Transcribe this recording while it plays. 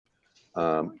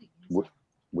um,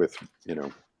 with, you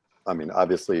know, I mean,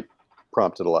 obviously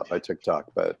prompted a lot by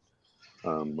TikTok, but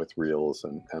with Reels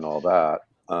and all that,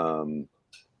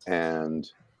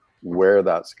 and where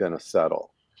that's going to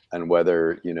settle, and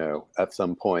whether, you know, at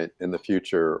some point in the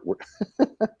future,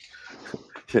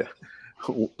 yeah,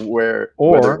 whether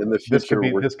Or in the this could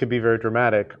future be very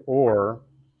dramatic, or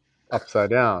upside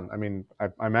down. I mean, I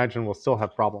imagine we'll still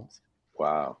have problems.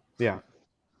 wow. Yeah.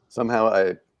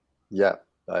 Somehow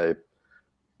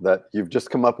that you've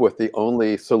just come up with the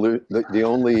only the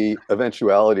only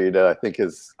eventuality that I think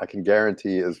I can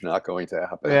guarantee is not going to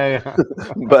happen. Yeah.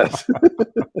 But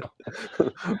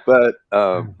but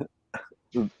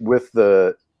with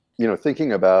the, you know,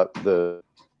 thinking about the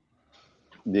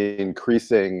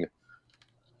increasing,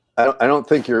 I don't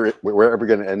think we're ever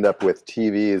going to end up with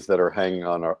TVs that are hanging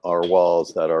on our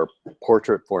walls that are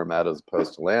portrait format as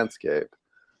opposed to landscape,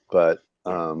 but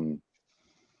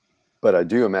I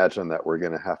do imagine that we're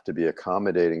going to have to be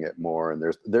accommodating it more. And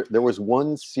there was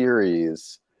one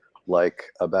series, like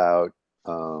about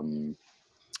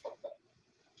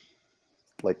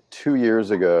like 2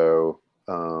 years ago.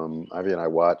 Ivy and I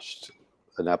watched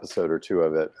an episode or two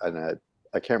of it, and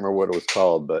I can't remember what it was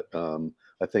called, but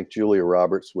I think Julia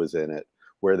Roberts was in it,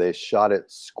 where they shot it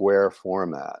square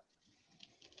format.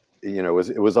 You know,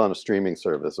 it was on a streaming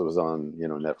service. It was on, you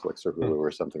know, Netflix or Hulu or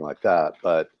something like that.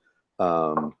 But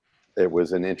it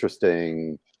was an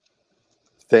interesting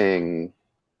thing.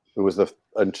 It was a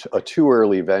too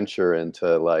early venture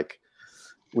into, like,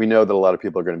 we know that a lot of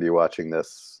people are going to be watching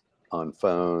this on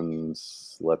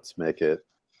phones. Let's make it,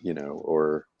 you know,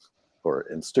 or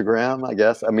Instagram, I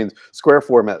guess. I mean, square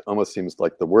format almost seems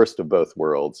like the worst of both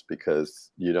worlds,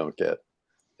 because you don't get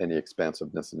any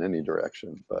expansiveness in any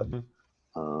direction. But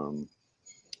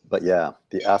yeah,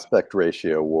 the aspect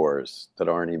ratio wars that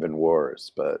aren't even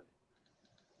wars, but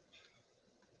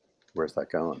where's that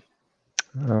going?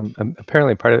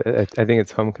 Apparently part of it, I think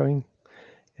it's Homecoming.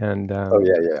 And oh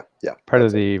yeah. Part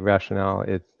of the rationale,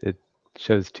 it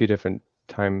shows two different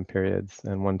time periods,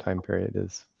 and one time period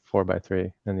is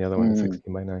 4:3, and the other one is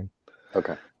 16:9.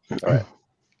 Okay, all right.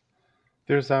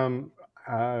 There's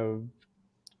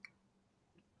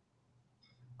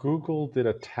Google did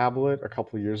a tablet a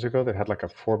couple of years ago that had like a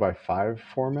 4:5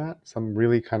 format, some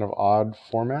really kind of odd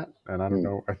format. And I don't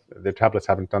know, the tablets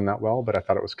haven't done that well, but I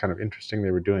thought it was kind of interesting they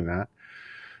were doing that.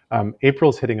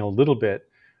 April's hitting a little bit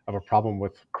of a problem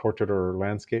with portrait or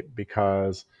landscape,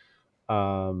 because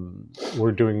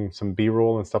we're doing some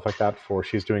B-roll and stuff like that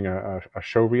she's doing a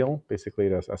show reel,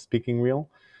 basically a speaking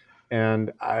reel.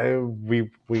 And I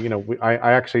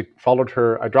actually followed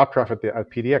her. I dropped her off at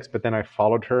PDX, but then I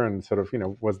followed her and sort of, you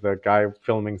know, was the guy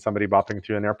filming somebody bopping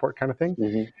through an airport kind of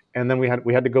thing. And then we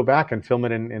had to go back and film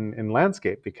it in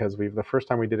landscape, because the first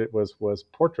time we did it was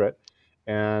portrait,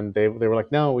 and they were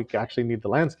like, no, we actually need the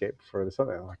landscape for this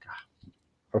other. I'm like,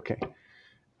 okay.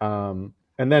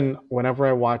 And then whenever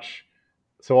I watch,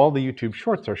 so all the YouTube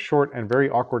shorts are short and very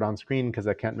awkward on screen because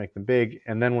I can't make them big.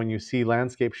 And then when you see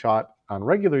landscape shot on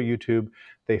regular YouTube,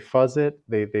 they fuzz it,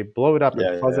 they blow it up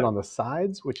and fuzz it on the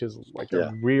sides, which is like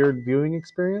a weird viewing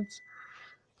experience.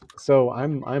 So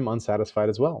I'm unsatisfied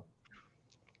as well.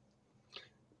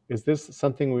 Is this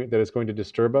something that is going to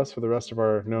disturb us for the rest of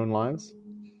our known lives?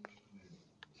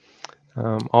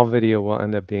 All video will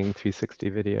end up being 360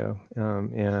 video,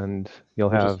 and you'll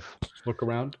have look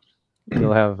around.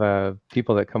 You'll have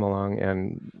people that come along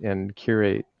and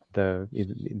curate the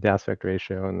aspect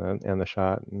ratio and the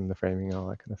shot and the framing and all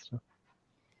that kind of stuff.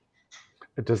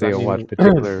 Does that mean, watch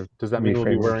particular does that mean we'll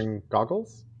be wearing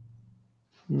goggles?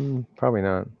 Probably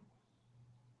not.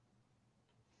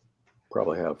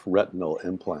 Probably have retinal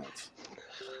implants.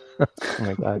 Oh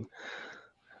my God.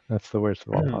 That's the worst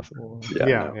of all possible.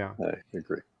 Yeah. I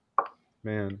agree.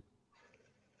 Man.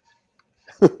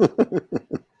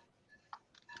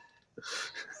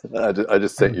 I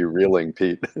just sent you reeling,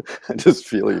 Pete. I just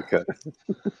feel you kind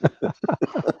of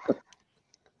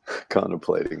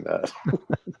contemplating that.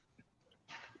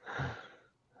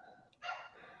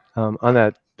 On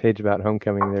that page about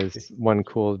Homecoming, there's one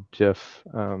cool GIF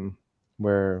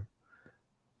where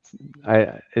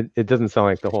it doesn't sound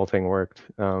like the whole thing worked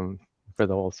for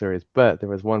the whole series, but there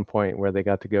was one point where they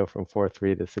got to go from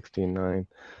 4:3 to 16:9.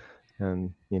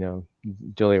 And, you know,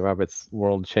 Julia Roberts'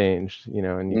 world changed, you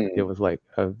know, and it was like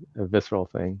a visceral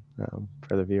thing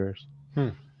for the viewers.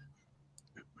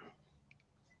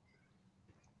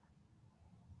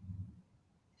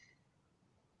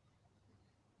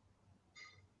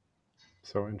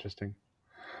 So interesting.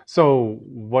 So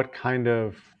what kind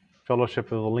of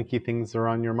Fellowship of the Linky things are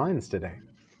on your minds today?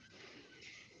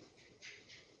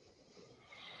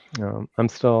 I'm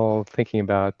still thinking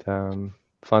about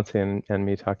Flancy and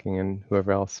me talking, and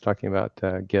whoever else talking about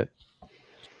Git.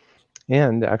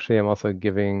 And actually, I'm also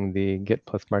giving the Git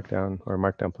plus Markdown or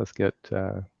Markdown plus Git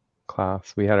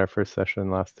class. We had our first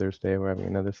session last Thursday. We're having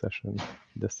another session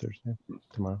this Thursday,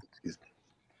 tomorrow.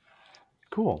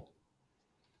 Cool.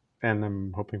 And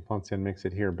I'm hoping Poncian makes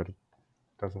it here, but it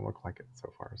doesn't look like it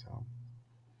so far. So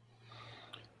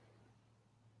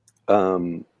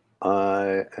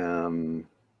I am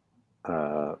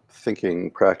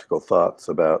thinking practical thoughts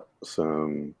about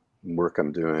some work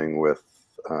I'm doing with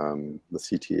the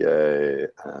CTA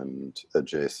and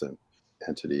adjacent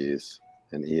entities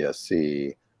in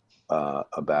ESC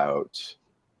about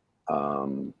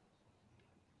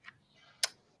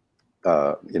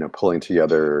pulling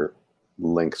together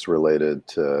links related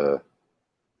to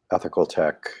ethical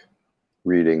tech,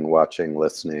 reading, watching,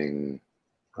 listening,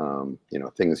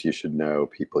 things you should know,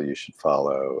 people you should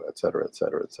follow, et cetera, et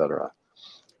cetera, et cetera.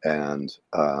 And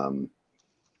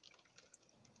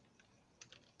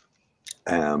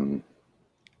am,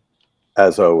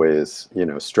 as always,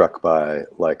 struck by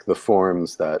like the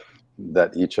forms that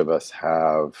each of us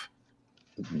have,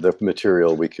 the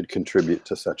material we could contribute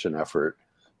to such an effort,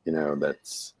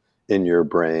 that's in your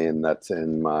brain, that's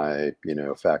in my,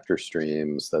 factor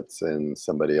streams, that's in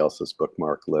somebody else's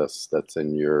bookmark list, that's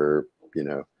in your,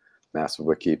 massive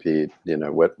Wikipedia,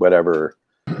 whatever.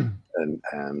 and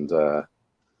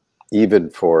even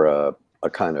for a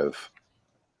kind of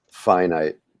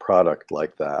finite product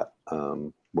like that,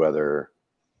 whether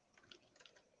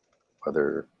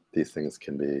these things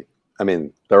can be, I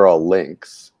mean, they're all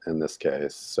links in this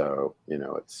case, so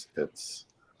it's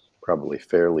probably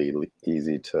fairly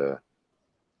easy to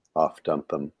off dump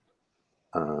them.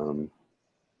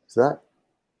 Is that?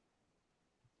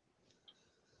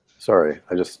 Sorry,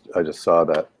 I just saw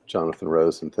that Jonathan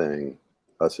Rosen thing.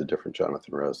 That's a different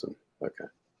Jonathan Rosen. Okay.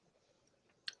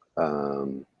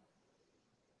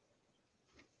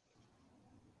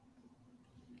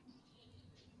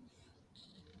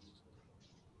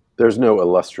 There's no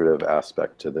illustrative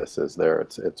aspect to this, is there?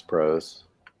 It's prose.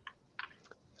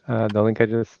 The link I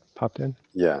just popped in.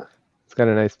 Yeah. It's got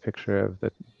a nice picture of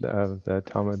the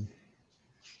Talmud.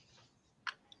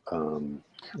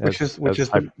 Which is one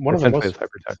of the most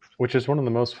hypertext. Which is one of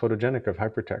the most photogenic of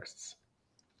hypertexts.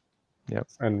 Yep.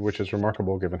 And which is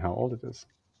remarkable given how old it is.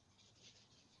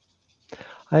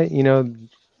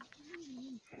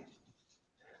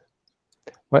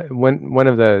 One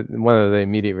of the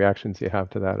immediate reactions you have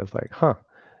to that is like, huh,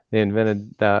 they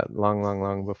invented that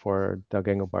long before Doug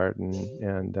Engelbart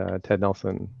and Ted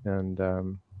Nelson and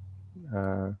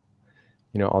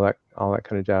all that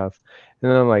kind of jazz. And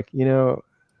then I'm like,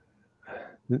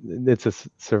 it's a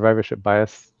survivorship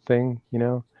bias thing.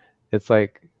 It's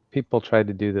like people tried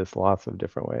to do this lots of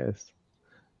different ways,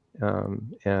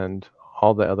 and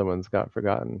all the other ones got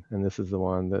forgotten, and this is the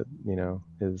one that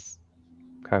is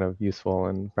kind of useful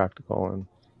and practical and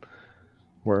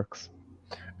works.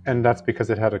 And that's because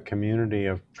it had a community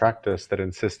of practice that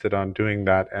insisted on doing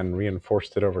that and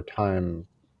reinforced it over time.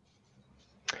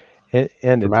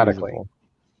 And dramatically.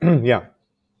 It's yeah.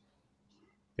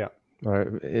 Yeah. Or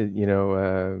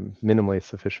minimally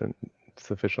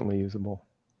sufficiently usable.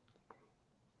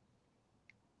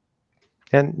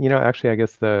 And actually, I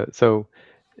guess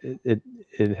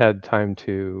it had time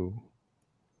to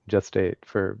gestate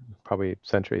for probably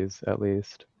centuries at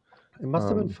least. It must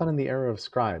have been fun in the era of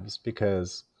scribes,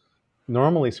 because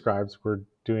normally scribes were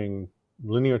doing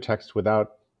linear text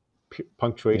without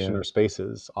punctuation or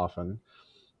spaces often,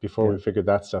 before we figured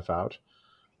that stuff out.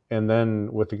 And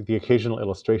then with the occasional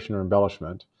illustration or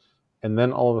embellishment. And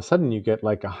then all of a sudden you get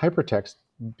like a hypertext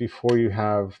before you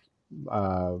have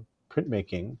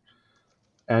printmaking,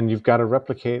 and you've got to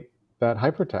replicate that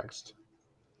hypertext,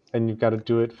 and you've got to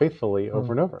do it faithfully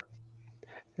over and over.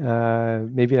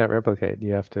 Maybe not replicate,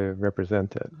 you have to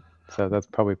represent it. So that's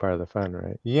probably part of the fun,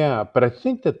 right? Yeah, but I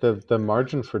think that the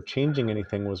margin for changing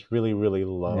anything was really, really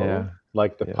low. Yeah.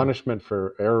 Like the punishment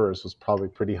for errors was probably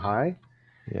pretty high.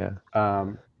 Yeah.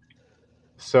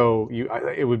 So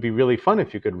it would be really fun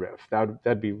if you could riff.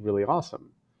 That'd be really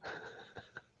awesome.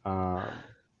 But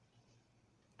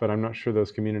I'm not sure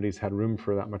those communities had room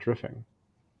for that much riffing.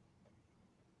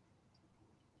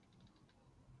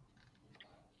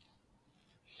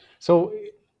 So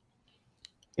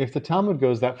if the Talmud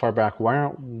goes that far back, why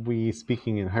aren't we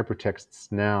speaking in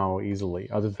hypertexts now easily,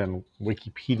 other than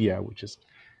Wikipedia, which is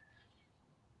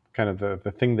kind of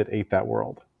the thing that ate that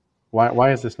world?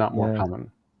 Why is this not more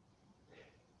common?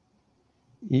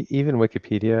 Even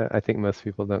Wikipedia, I think most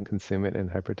people don't consume it in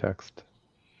hypertext.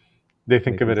 They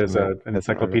think of it as an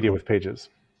encyclopedia with pages.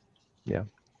 Yeah.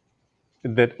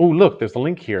 that, oh look, there's a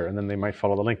link here, and then they might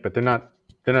follow the link, but they're not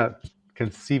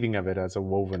conceiving of it as a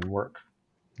woven work.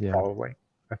 Yeah. Probably,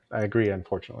 I agree.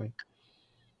 Unfortunately,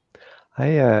 I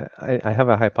have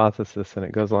a hypothesis, and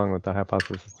it goes along with the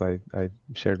hypothesis I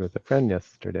shared with a friend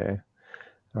yesterday.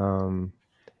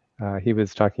 He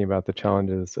was talking about the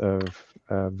challenges of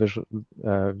visual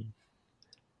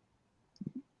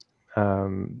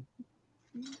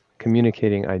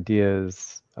communicating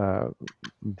ideas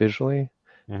visually,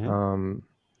 mm-hmm.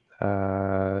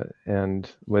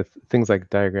 and with things like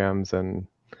diagrams and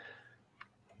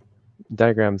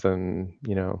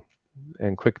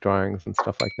and quick drawings and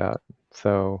stuff like that.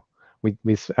 So we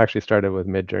actually started with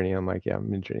Midjourney. I'm like, yeah,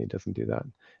 Midjourney doesn't do that.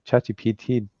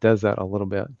 ChatGPT does that a little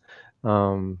bit.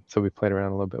 So we played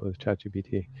around a little bit with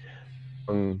ChatGPT.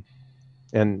 And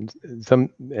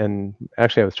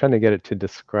actually I was trying to get it to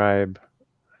describe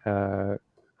an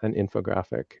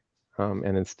infographic,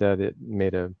 and instead it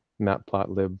made a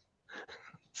matplotlib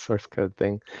source code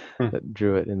thing that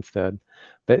drew it instead.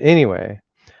 But anyway,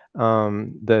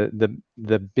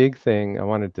 the big thing I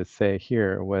wanted to say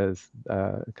here was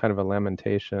kind of a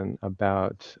lamentation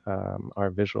about our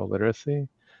visual literacy.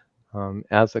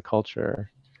 As a culture,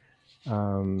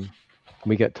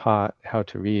 we get taught how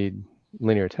to read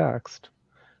linear text.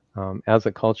 As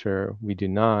a culture, we do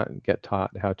not get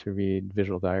taught how to read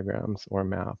visual diagrams or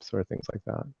maps or things like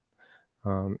that.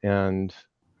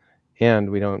 And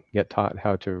we don't get taught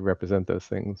how to represent those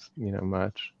things,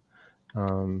 much.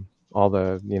 All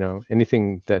the,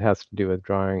 anything that has to do with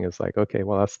drawing is like, okay,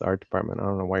 well, that's the art department. I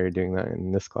don't know why you're doing that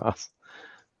in this class.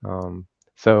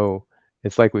 So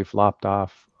it's like we've lopped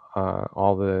off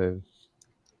all the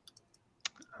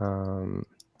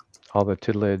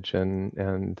tutelage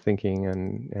and thinking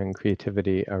and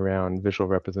creativity around visual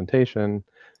representation,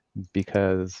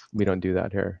 because we don't do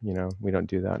that here. We don't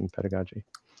do that in pedagogy.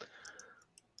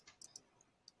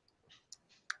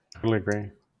 Totally agree.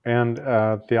 And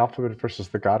the alphabet versus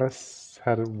the goddess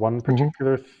had one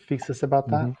particular thesis about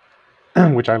that,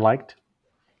 which I liked.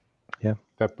 Yeah.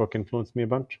 That book influenced me a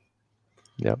bunch.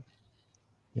 Yep.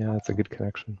 Yeah, that's a good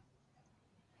connection.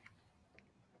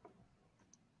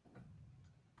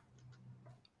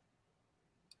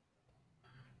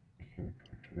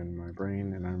 In my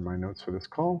brain and in my notes for this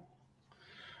call.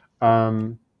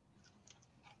 You're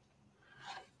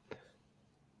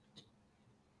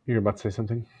about to say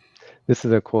something? This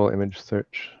is a cool image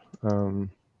search.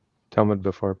 Talmud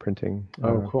before printing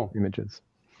cool. images.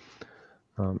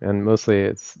 And mostly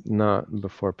it's not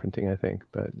before printing, I think,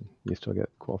 but you still get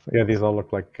cool things. Yeah, these all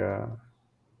look like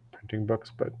printing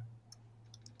books, but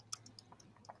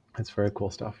it's very cool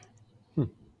stuff.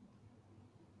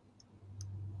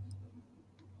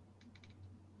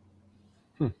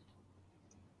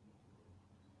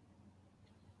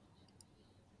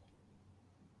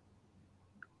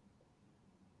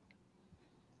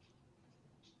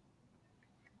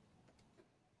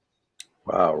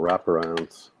 Wow,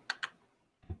 wraparounds.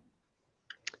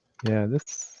 Yeah,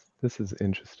 this is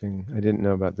interesting. I didn't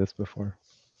know about this before.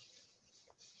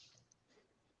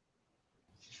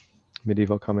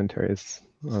 Medieval commentaries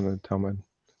on the Talmud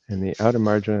in the outer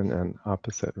margin and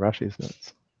opposite Rashi's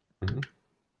notes. Mm-hmm.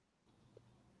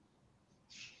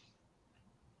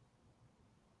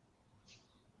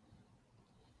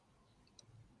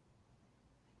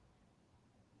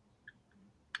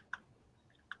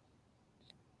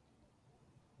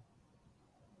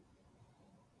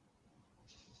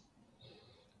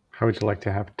 How would you like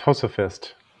to have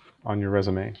Tosafist on your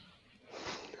resume?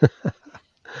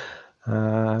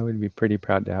 I would be pretty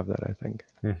proud to have that, I think.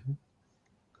 Mm-hmm.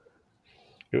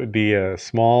 It would be a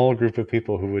small group of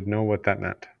people who would know what that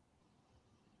meant.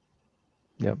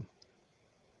 Yep.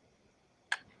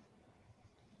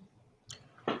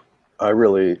 I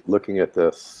really, looking at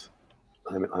this,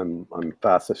 I'm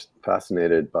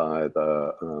fascinated by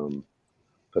the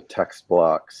text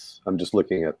blocks. I'm just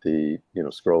looking at the,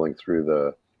 scrolling through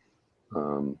the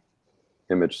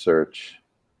image search,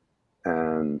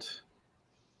 and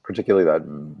particularly that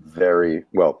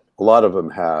a lot of them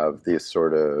have these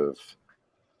sort of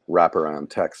wraparound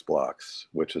text blocks,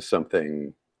 which is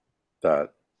something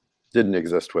that didn't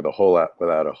exist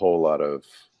without a whole lot of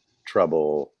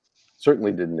trouble.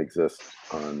 Certainly didn't exist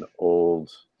on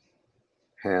old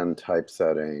hand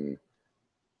typesetting,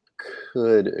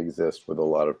 could exist with a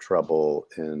lot of trouble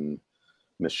in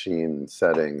machine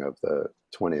setting of the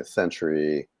 20th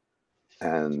century,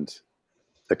 and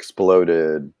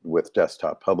exploded with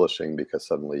desktop publishing because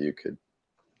suddenly you could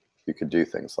do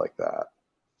things like that.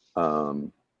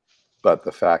 But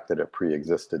the fact that it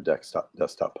pre-existed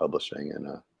desktop publishing in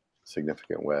a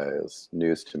significant way is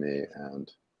news to me, and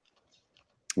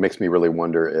makes me really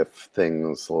wonder if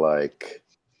things like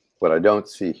what I don't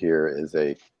see here is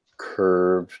a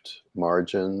curved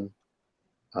margin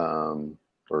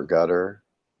or gutter,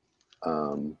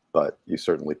 but you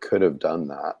certainly could have done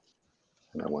that,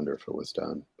 and I wonder if it was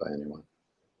done by anyone.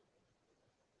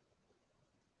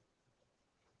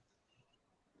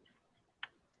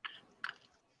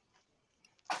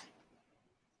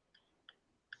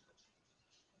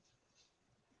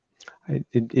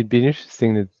 It'd be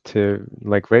interesting to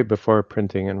like right before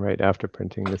printing and right after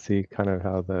printing to see kind of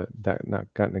how that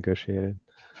got negotiated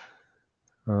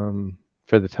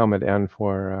for the Talmud and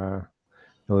for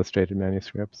illustrated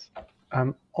manuscripts.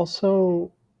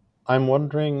 Also, I'm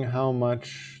wondering how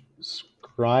much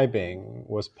scribing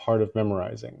was part of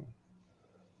memorizing.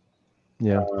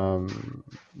 Yeah.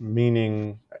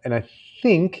 Meaning, and I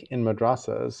think in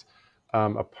madrasas,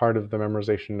 a part of the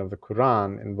memorization of the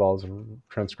Quran involves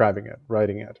transcribing it,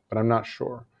 writing it, but I'm not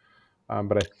sure.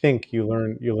 But I think you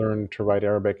learn to write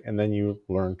Arabic, and then you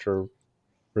learn to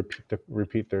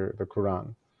repeat the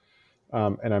Quran.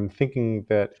 And I'm thinking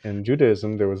that in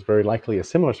Judaism there was very likely a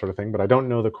similar sort of thing, but I don't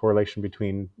know the correlation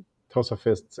between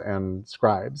Tosafists and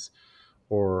scribes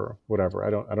or whatever. I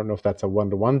don't know if that's a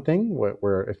one-to-one thing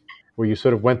where you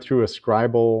sort of went through a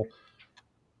scribal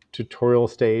tutorial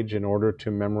stage in order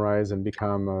to memorize and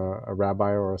become a rabbi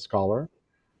or a scholar.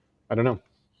 I don't know.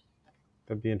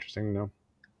 That'd be interesting to know.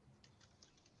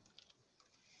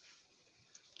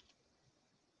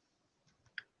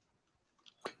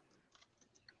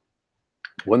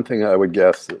 One thing I would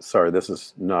guess, sorry, this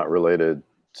is not related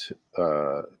to,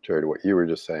 Jerry, to what you were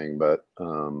just saying, but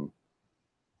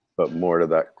more to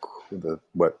that,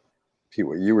 what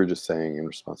you were just saying in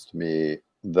response to me,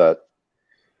 that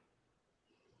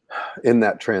in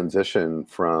that transition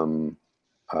from,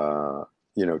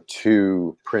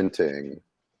 to printing,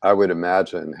 I would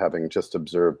imagine, having just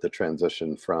observed the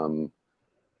transition from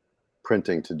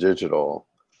printing to digital,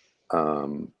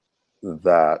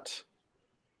 that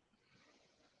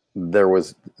there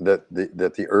was that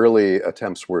the early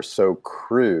attempts were so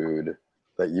crude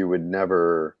that you would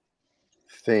never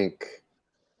think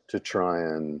to try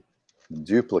and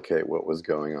duplicate what was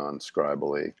going on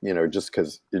scribally, just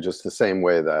because it's just the same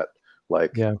way that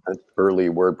like Yeah. an early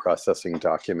word processing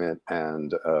document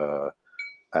and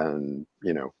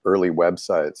early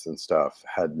websites and stuff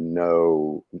had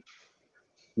no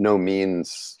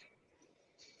means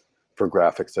for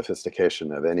graphic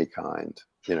sophistication of any kind,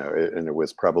 and it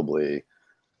was probably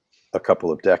a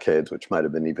couple of decades, which might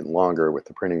have been even longer with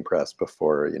the printing press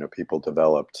before, people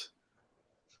developed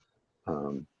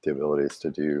the abilities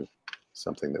to do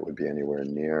something that would be anywhere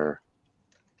near.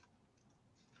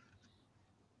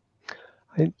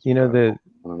 I don't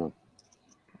know.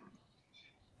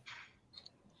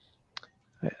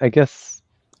 I guess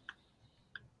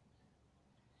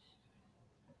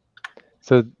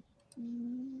so.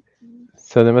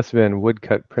 So there must have been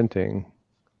woodcut printing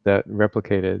that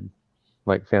replicated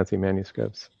like fancy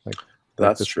manuscripts, like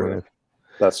That's this true. kind of.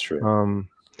 That's true.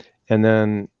 And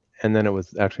then it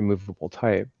was actually movable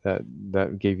type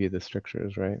that gave you the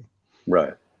strictures, right?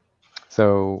 Right.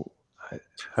 So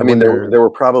I mean, there were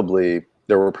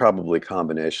probably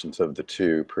combinations of the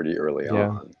two pretty early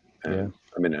on. And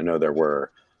I mean, I know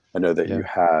that you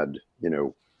had,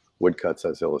 woodcuts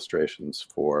as illustrations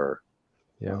for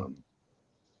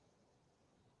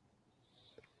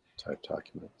type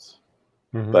documents.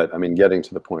 Mm-hmm. But I mean, getting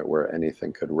to the point where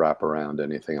anything could wrap around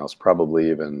anything else,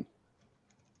 probably even,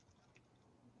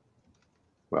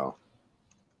 well,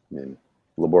 I mean,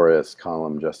 laborious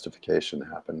column justification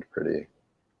happened pretty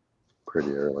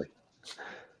early.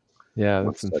 Yeah,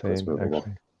 that's insane,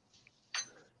 actually.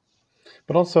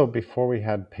 But also, before we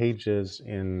had pages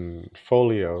in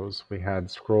folios, we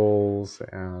had scrolls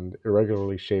and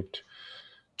irregularly shaped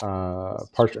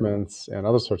parchments and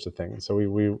other sorts of things. So it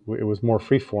was more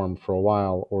freeform for a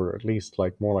while, or at least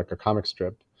more like a comic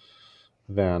strip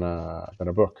than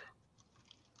a book.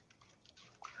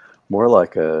 More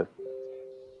like a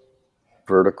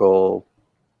vertical.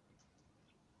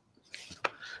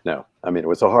 No, I mean, it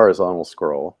was a horizontal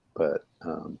scroll, but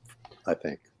I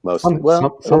think most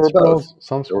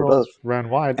some scrolls ran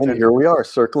wide. And here we are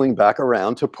circling back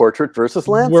around to portrait versus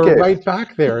landscape. We're right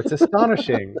back there. It's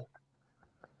astonishing.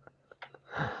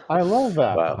 I love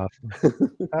that. Wow.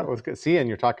 That was good. See, and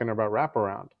you're talking about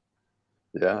wraparound.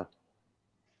 Yeah.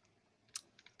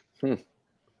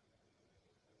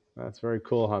 That's very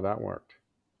cool how that worked.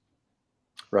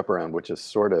 Wraparound, which is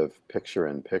sort of picture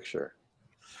in picture.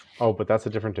 Oh, but that's a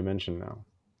different dimension now.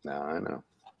 No, I know.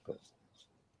 But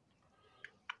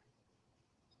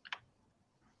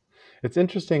it's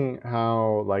interesting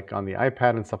how, like on the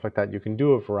iPad and stuff like that, you can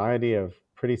do a variety of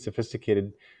pretty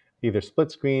sophisticated, either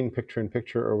split screen, picture in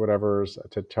picture, or whatever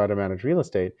to try to manage real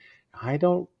estate. I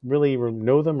don't really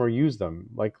know them or use them.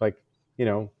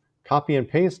 Copy and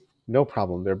paste, no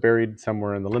problem. They're buried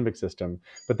somewhere in the limbic system.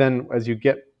 But then as you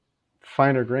get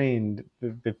finer grained,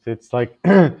 it's like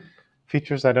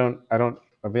features I don't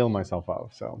avail myself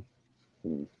of. So,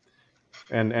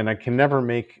 and I can never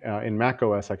make in Mac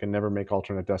OS, I can never make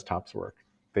alternate desktops work.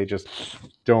 They just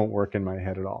don't work in my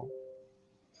head at all.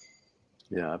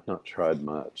 Yeah, I've not tried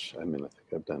much. I mean, I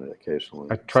think I've done it occasionally.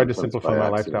 I tried to sometimes simplify by my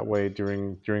life accident. that way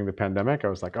during the pandemic. I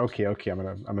was like, okay, I'm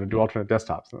gonna do alternate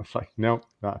desktops, and it's like, nope,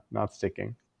 not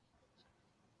sticking.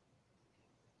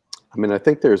 I mean, I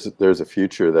think there's a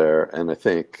future there, and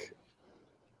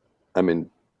I mean,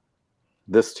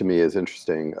 this to me is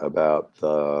interesting about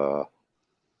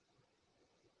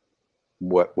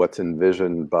what's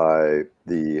envisioned by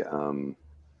the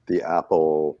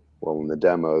Apple, well, in the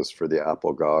demos for the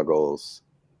Apple goggles,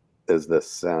 is this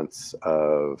sense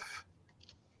of,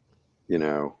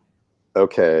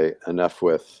 okay, enough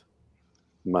with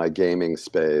my gaming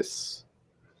space.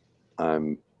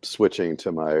 I'm switching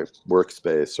to my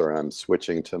workspace, or I'm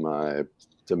switching to my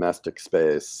domestic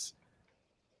space.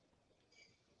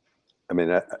 I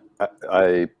mean,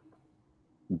 I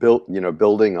built,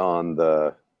 building on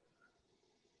to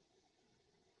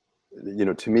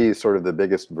me, sort of the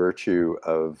biggest virtue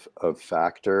of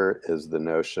Factor is the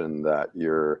notion that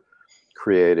you're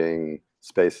creating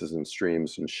spaces and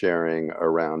streams and sharing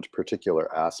around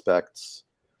particular aspects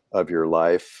of your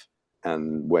life.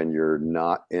 And when you're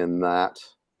not in that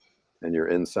and you're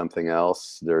in something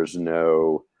else, there's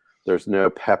no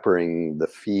peppering the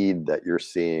feed that you're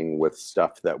seeing with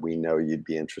stuff that we know you'd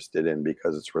be interested in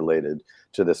because it's related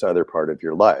to this other part of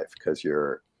your life, because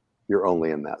you're only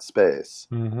in that space.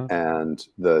 Mm-hmm. And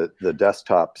the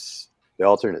desktops, the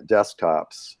alternate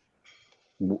desktops,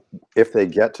 if they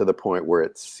get to the point where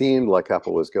it seemed like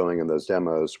Apple was going in those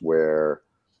demos, where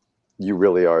you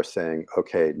really are saying,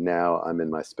 okay, now I'm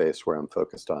in my space where I'm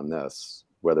focused on this,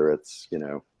 whether it's,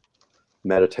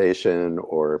 meditation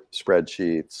or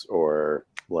spreadsheets or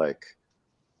like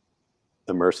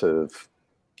immersive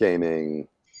gaming,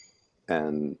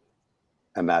 and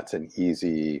that's an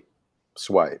easy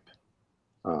swipe.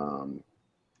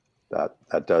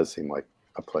 That does seem like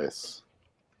a place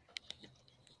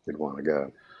you'd want to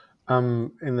go.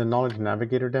 In the Knowledge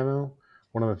Navigator demo,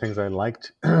 one of the things I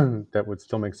liked that would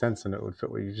still make sense and it would fit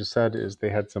what you just said is they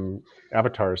had some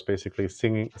avatars basically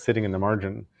sitting in the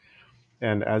margin.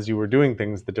 And as you were doing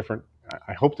things,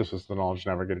 I hope this was the Knowledge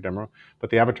Navigator demo, but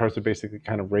the avatars would basically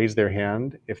kind of raise their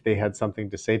hand if they had something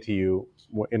to say to you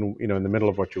in the middle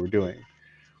of what you were doing.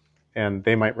 And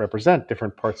they might represent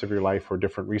different parts of your life or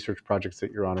different research projects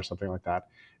that you're on or something like that.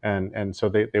 And so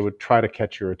they would try to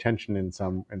catch your attention in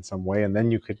some way, and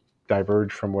then you could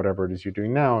diverge from whatever it is you're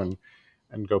doing now and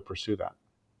go pursue that.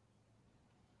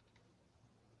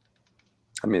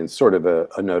 I mean, it's sort of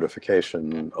a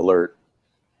notification alert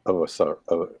of a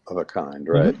kind,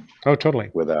 right? Mm-hmm. Oh,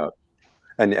 totally. Without,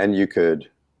 and you could,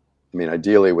 I mean,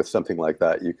 ideally with something like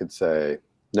that, you could say,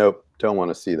 nope, don't want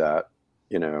to see that.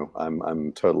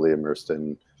 I'm totally immersed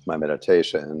in my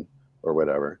meditation or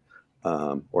whatever,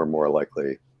 or more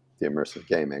likely the immersive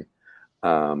gaming.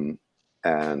 And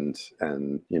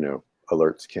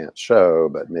alerts can't show,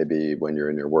 but maybe when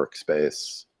you're in your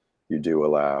workspace, you do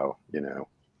allow,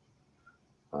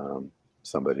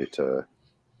 somebody to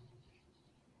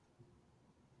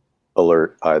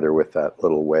alert either with that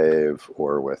little wave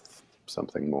or with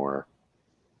something more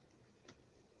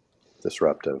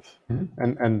disruptive.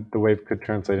 Mm-hmm. And the wave could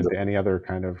translate into any other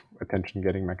kind of attention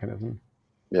getting mechanism.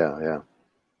 Yeah.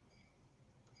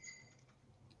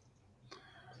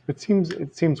 It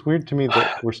seems weird to me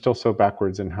that we're still so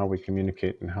backwards in how we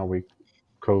communicate and how we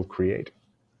co-create.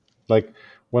 Like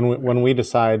when we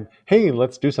decide, hey,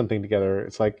 let's do something together,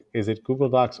 it's like, is it Google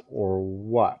Docs or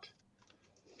what?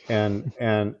 And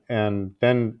then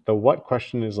the what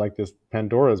question is like this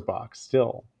Pandora's box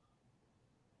still.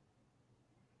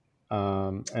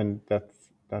 And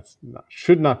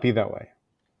should not be that way.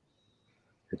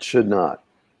 It should not.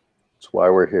 It's why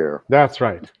we're here. That's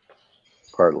right.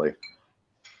 Partly.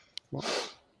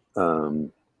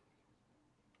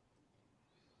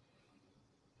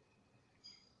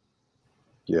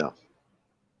 Yeah.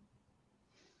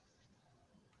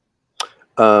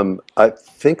 I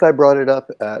think I brought it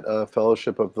up at a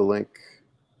Fellowship of the Link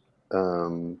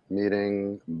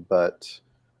meeting, but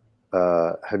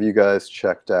have you guys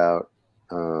checked out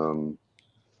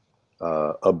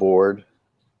a board?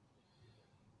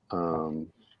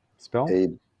 Spell?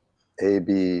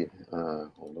 AB,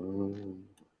 hold on,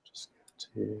 just get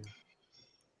to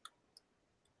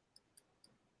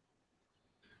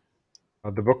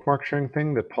The bookmark sharing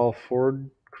thing that Paul Ford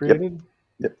Yep. created.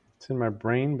 Yep. It's in my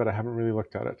brain, but I haven't really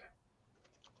looked at it.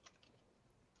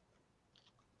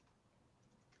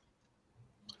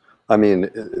 I mean,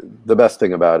 the best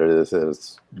thing about it is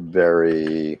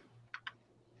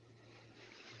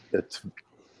it's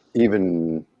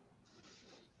even,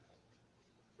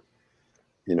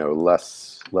 you know,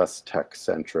 less tech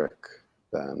centric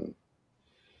than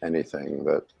anything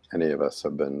that any of us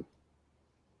have been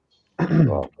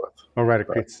involved with. Oh, right.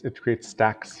 It creates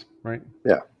stacks, right?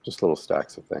 Yeah, just little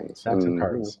stacks of things. Stacks of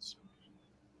cards.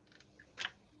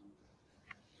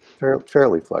 It's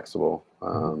fairly flexible.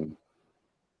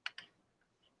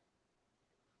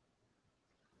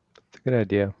 It's a good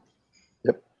idea.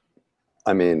 Yep.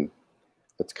 I mean,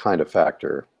 it's kind of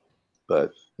Factor,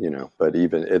 but you know, but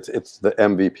even it's the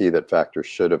MVP that Factor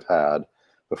should have had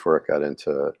before it got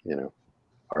into, you know,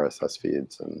 RSS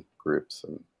feeds and groups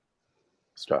and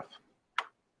stuff.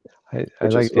 I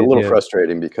Which like is the a little idea.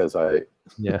 frustrating because I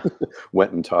Yeah.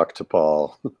 went and talked to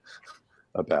Paul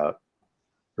about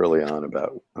early on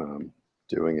about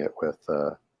doing it with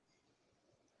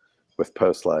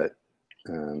Postlight,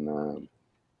 and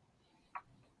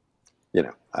you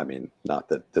know, I mean, not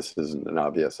that this isn't an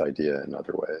obvious idea in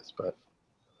other ways, but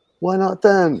why not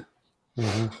then?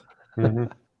 Mm-hmm.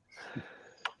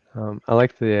 Mm-hmm. I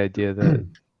like the idea that,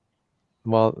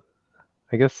 well,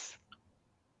 I guess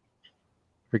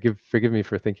forgive me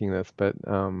for thinking this, but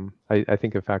I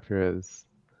think a factor is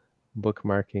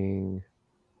bookmarking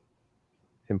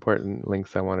important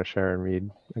links I want to share and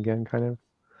read again, kind of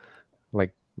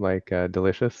like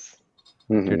Delicious,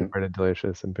 Dear Departed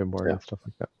Delicious, and Pinboard Yeah. and stuff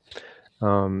like that.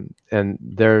 And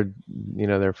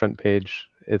their front page,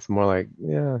 it's more like,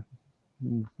 yeah,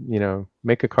 you know,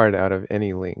 make a card out of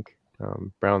any link.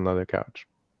 Brown leather couch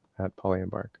at Polly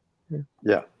and Bark.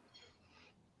 Yeah.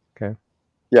 Okay.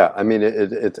 Yeah, I mean,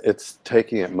 it's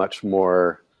taking it much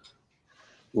more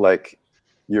like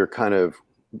you're kind of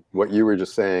what you were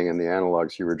just saying, and the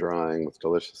analogs you were drawing with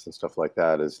Delicious and stuff like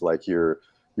that is like you're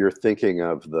thinking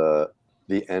of the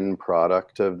end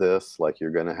product of this, like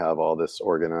you're going to have all this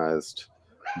organized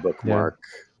bookmark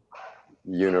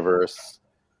universe,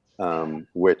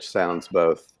 which sounds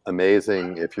both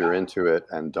amazing if you're into it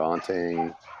and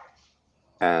daunting,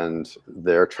 and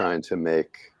they're trying to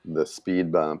make the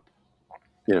speed bump,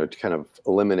 you know, to kind of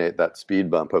eliminate that speed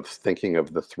bump of thinking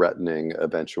of the threatening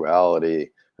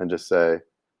eventuality and just say,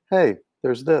 hey,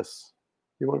 there's this.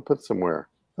 You want to put somewhere?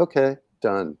 Okay,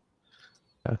 done.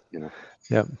 Yeah. You know.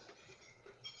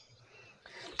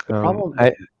 The problem.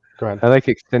 Go ahead. I like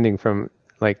extending from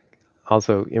like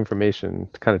also information,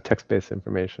 kind of text-based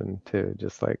information, to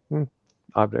just like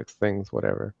objects, things,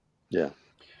 whatever. Yeah.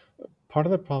 Part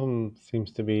of the problem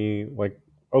seems to be like,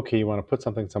 okay, you want to put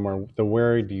something somewhere. The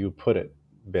where do you put it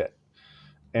bit,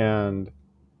 and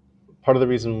part of the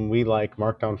reason we like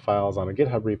markdown files on a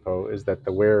GitHub repo is that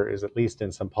the where is at least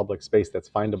in some public space that's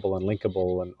findable and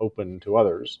linkable and open to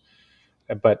others.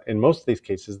 But in most of these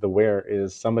cases, the where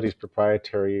is somebody's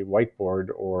proprietary whiteboard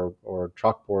or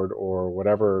chalkboard or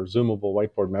whatever zoomable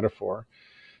whiteboard metaphor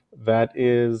that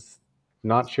is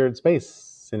not shared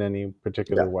space in any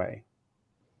particular way.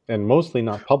 And mostly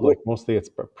not public. Mostly it's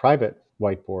a private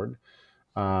whiteboard.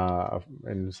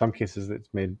 In some cases, it's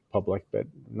made public, but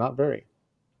not very.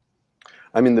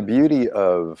 I mean, the beauty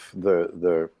of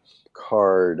the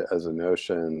card as a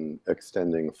notion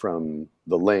extending from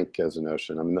the link as a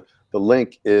notion. I mean, the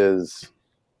link is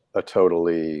a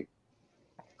totally,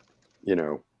 you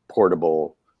know,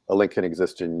 portable. A link can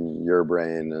exist in your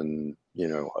brain and, you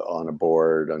know, on a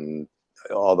board and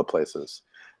all the places,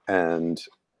 and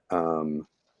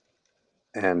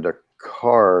a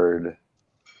card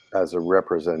as a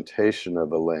representation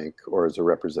of a link or as a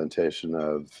representation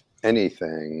of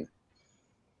anything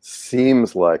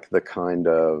seems like the kind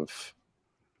of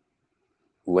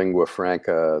lingua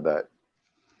franca that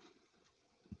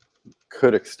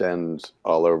could extend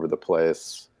all over the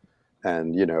place,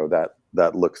 and you know,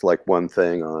 that looks like one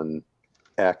thing on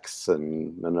X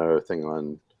and another thing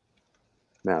on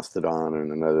Mastodon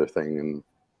and another thing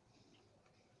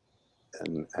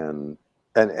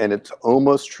and it's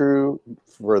almost true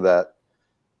for that,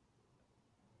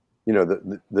 you know,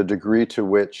 the degree to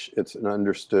which it's an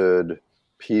understood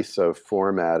piece of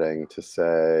formatting to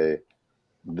say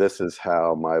this is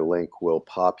how my link will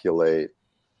populate,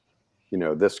 you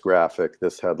know, this graphic,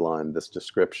 this headline, this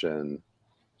description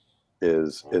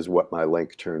is what my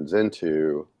link turns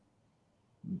into.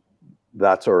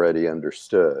 That's already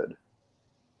understood,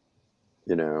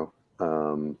 you know.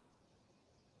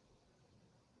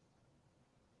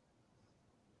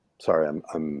 Sorry,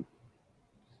 I'm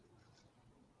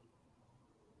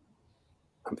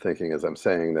I'm thinking as I'm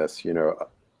saying this, you know,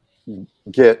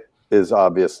 Git is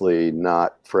obviously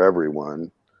not for everyone.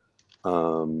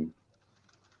 And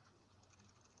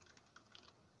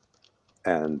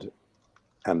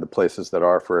the places that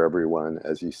are for everyone,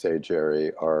 as you say,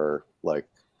 Jerry, are like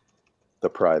the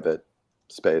private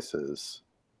spaces.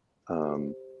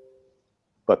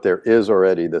 But there is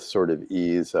already this sort of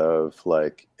ease of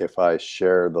like, if I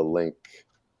share the link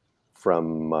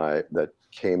from that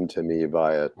came to me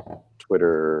via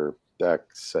Twitter,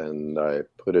 X, and I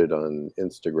put it on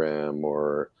Instagram,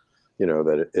 or, you know,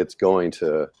 that it's going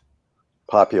to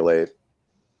populate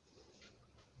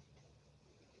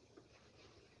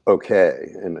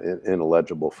okay in a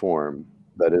legible form.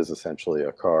 That is essentially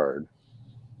a card.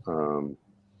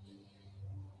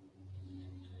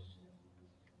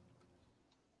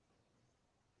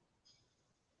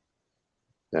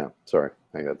 Yeah, sorry.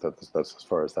 I got that's as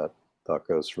far as that thought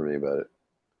goes for me, but it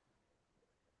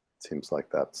seems like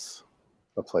that's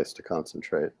a place to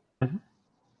concentrate. Mm-hmm.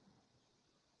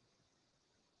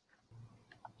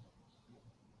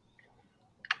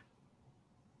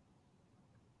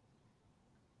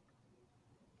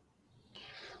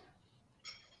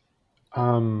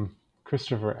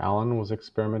 Christopher Allen was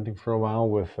experimenting for a while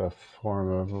with a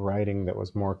form of writing that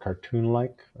was more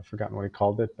cartoon-like. I've forgotten what he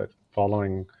called it, but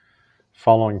following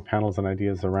panels and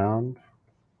ideas around.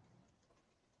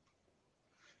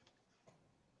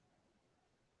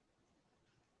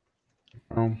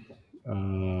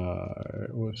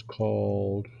 It was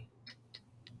called...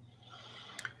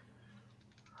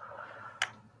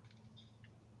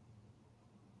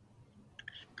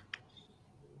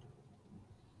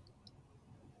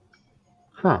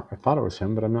 I thought it was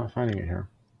him, but I'm not finding it here.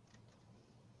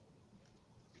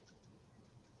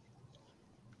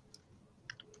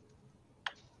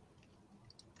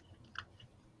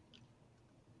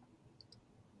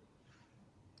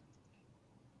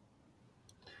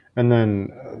 And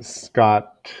then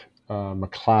Scott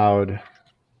McCloud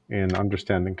in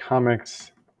Understanding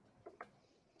Comics.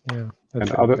 Yeah, that's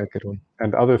a good one.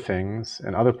 And other things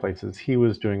and other places, he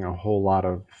was doing a whole lot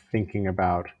of thinking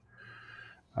about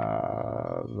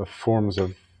the forms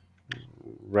of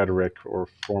rhetoric or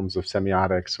forms of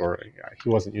semiotics, or he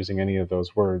wasn't using any of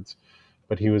those words,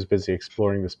 but he was busy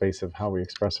exploring the space of how we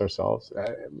express ourselves.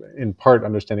 In part,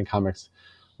 Understanding Comics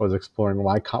was exploring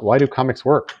why do comics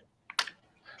work?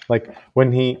 Like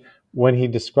when he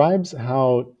describes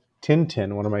how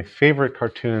Tintin, one of my favorite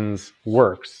cartoons,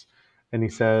 works, and he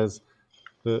says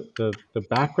the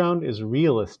background is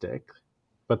realistic,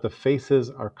 but the faces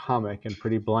are comic and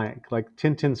pretty blank. Like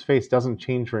Tintin's face doesn't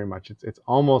change very much. It's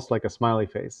almost like a smiley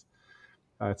face.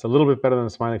 It's a little bit better than a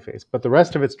smiley face, but the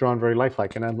rest of it's drawn very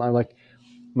lifelike. And I'm like,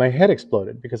 my head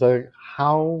exploded because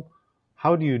how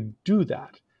do you do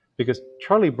that? Because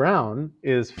Charlie Brown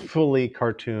is fully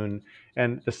cartoon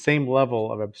and the same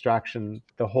level of abstraction,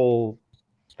 the whole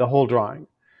drawing.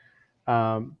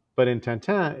 But in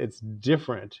Tintin, it's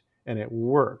different and it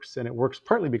works. And it works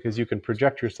partly because you can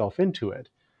project yourself into it.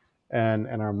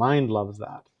 And our mind loves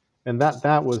that. And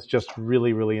that was just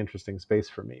really, really interesting space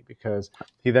for me, because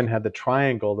he then had the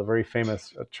triangle, the very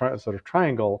famous sort of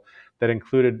triangle that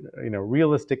included, you know,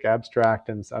 realistic, abstract,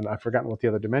 and I've forgotten what the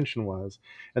other dimension was.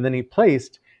 And then he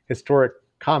placed historic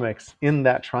comics in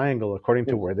that triangle according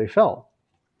to where they fell.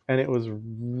 And it was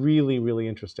really, really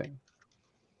interesting.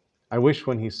 I wish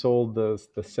when he sold the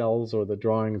cells or the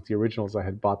drawings, the originals, I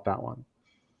had bought that one.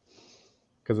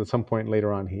 Because at some point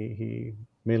later on, he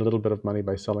made a little bit of money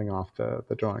by selling off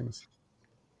the drawings.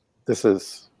 This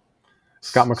is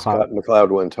Scott McCloud. Scott McCloud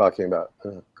one talking about.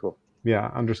 Cool.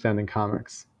 Yeah, Understanding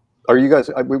Comics. Are you guys?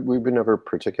 We've never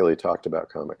particularly talked about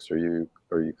comics. Are you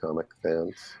comic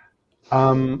fans?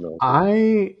 No.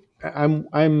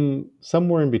 I'm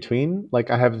somewhere in between. Like,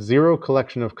 I have zero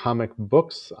collection of comic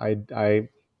books. I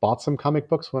bought some comic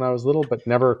books when I was little, but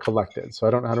never collected. So I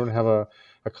don't have a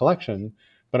collection.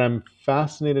 But I'm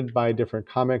fascinated by different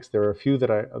comics. There are a few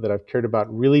that I've cared about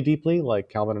really deeply, like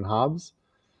Calvin and Hobbes.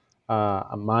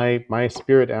 My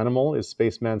spirit animal is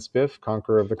Spaceman Spiff,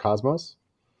 Conqueror of the Cosmos.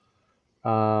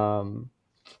 And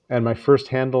my first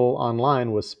handle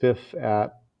online was Spiff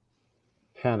at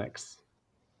Panics.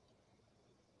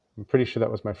 I'm pretty sure that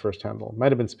was my first handle.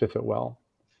 Might have been Spiff at Well.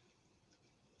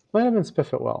 Might have been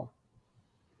Spiff at Well.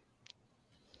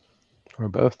 Or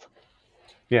both.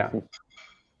 Yeah.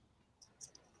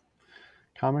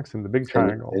 Comics and the Big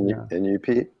Triangle. And you,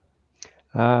 Pete?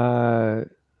 I'm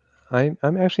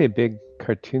actually a big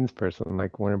cartoons person,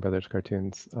 like Warner Brothers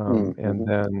cartoons. And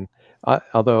then,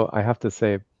 although I have to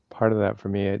say, part of that for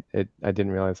me, I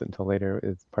didn't realize it until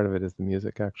later. Part of it is the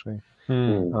music, actually.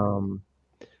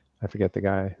 I forget the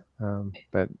guy,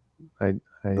 but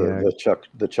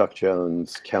the Chuck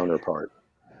Jones counterpart.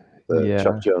 Yeah.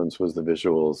 Chuck Jones was the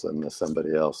visuals, and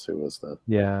somebody else who was the.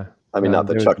 Yeah. I mean, not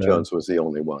that Chuck Jones was the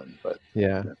only one, but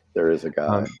yeah, there is a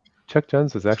guy. Chuck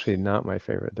Jones was actually not my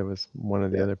favorite. There was one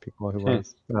of the other people who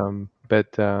was.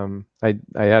 But I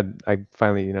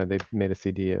finally, they made a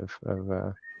CD of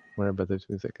Warner Brothers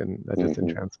music, and that just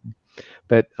entranced me.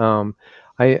 But I'm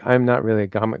not really a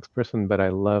comics person, but I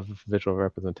love visual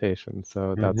representation.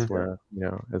 So that's where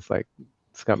it's like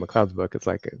Scott McCloud's book. It's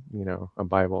like a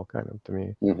Bible kind of to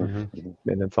me, and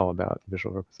it's all about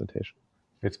visual representation.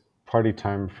 It's party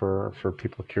time for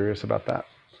people curious about that.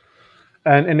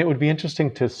 And it would be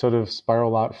interesting to sort of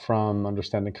spiral out from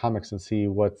understanding comics and see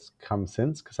what's come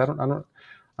since, because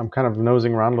I'm kind of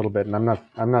nosing around a little bit, and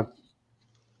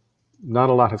not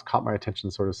a lot has caught my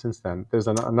attention sort of since then. There's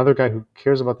another guy who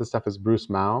cares about this stuff is Bruce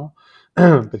Mao,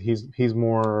 but he's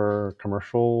more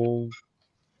commercial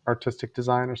artistic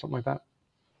design or something like that.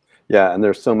 Yeah, and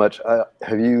there's so much.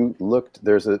 Have you looked?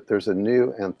 There's a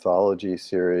new anthology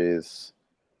series.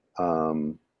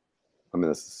 I mean,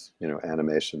 this is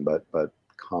animation, but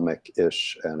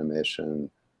comic-ish animation.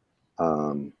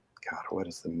 God, what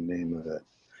is the name of it?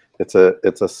 It's a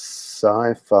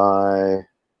sci-fi.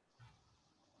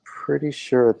 Pretty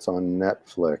sure it's on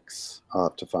Netflix. I'll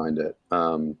have to find it.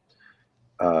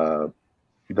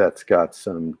 That's got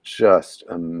some just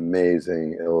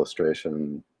amazing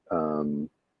illustration.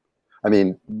 I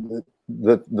mean,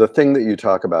 the thing that you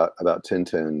talk about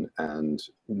Tintin, and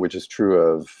which is true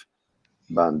of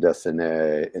bande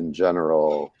dessinée in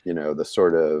general, the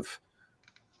sort of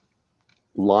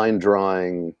line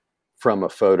drawing from a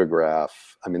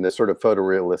photograph. I mean, the sort of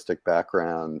photorealistic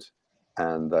background,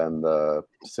 and then the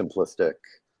simplistic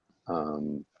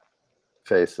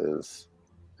faces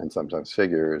and sometimes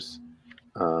figures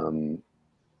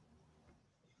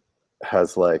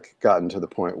has like gotten to the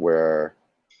point where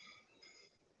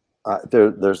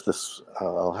there's this,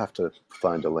 I'll have to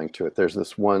find a link to it. There's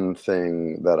this one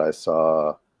thing that I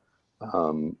saw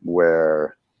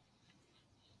where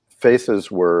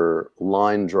faces were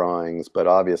line drawings, but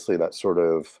obviously that sort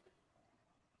of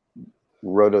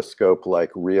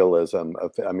rotoscope-like realism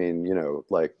of, I mean,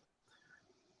 like,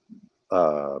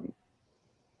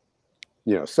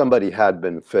 somebody had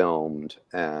been filmed,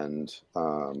 and,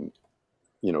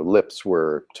 lips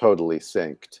were totally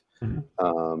synced.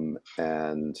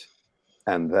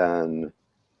 And then,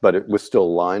 but it was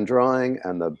still line drawing,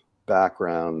 and the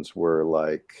backgrounds were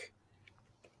like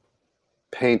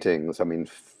paintings. I mean,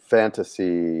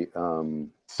 fantasy.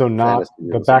 So not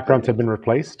the backgrounds have been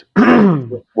replaced?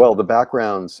 Well, the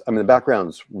backgrounds, I mean, the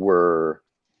backgrounds were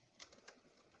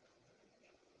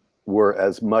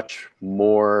as much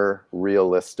more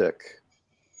realistic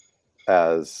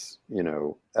as,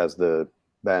 as the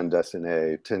bande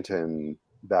dessinée Tintin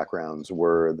backgrounds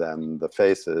were than the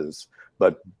faces,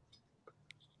 but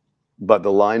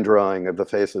the line drawing of the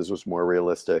faces was more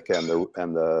realistic, and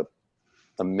the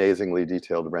amazingly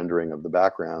detailed rendering of the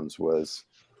backgrounds was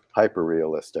hyper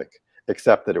realistic,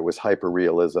 except that it was hyper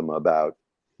realism about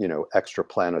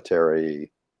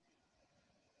extraplanetary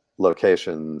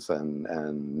locations and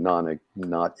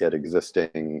not yet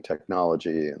existing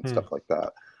technology and stuff like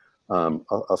that.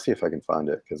 I'll see if I can find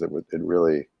it, because it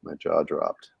really, my jaw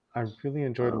dropped. I really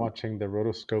enjoyed watching the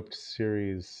rotoscoped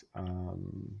series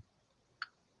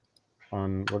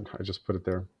on what I just put it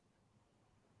there.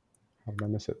 How did I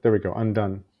miss it? There we go.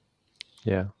 Undone.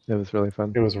 Yeah, it was really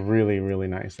fun. It was really, really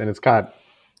nice, and it's got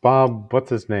Bob, what's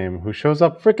his name, who shows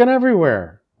up freaking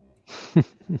everywhere.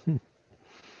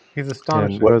 He's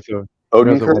astonishing.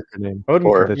 Odenkirk?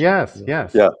 Odenkirk. Yes.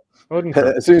 Yeah.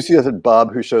 Odenkirk. As soon as you said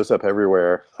Bob, who shows up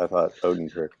everywhere, I thought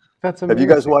Odenkirk. That's amazing. Have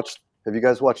you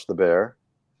guys watched The Bear?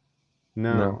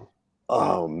 No.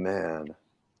 Oh man,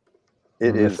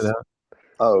 it is.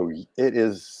 Oh, it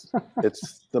is.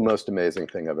 It's the most amazing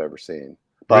thing I've ever seen.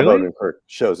 Bob Odenkirk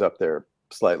shows up there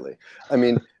slightly. I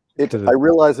mean, I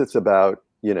realize it's about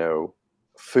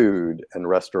food and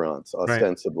restaurants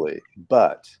ostensibly,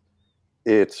 but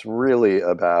it's really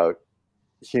about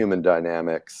human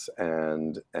dynamics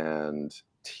and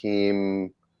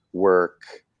teamwork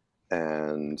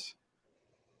and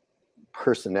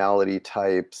personality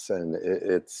types, and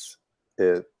it's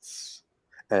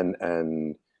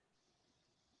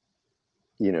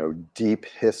deep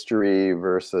history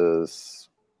versus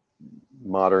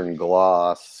modern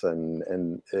gloss,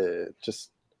 and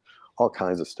just all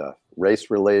kinds of stuff, race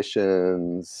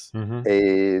relations,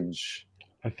 age.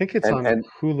 I think it's on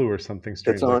Hulu or something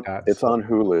strange like that. It's on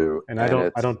Hulu, and I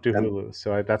don't do Hulu,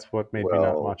 so that's what made me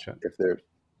not watch it.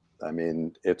 I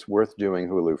mean, it's worth doing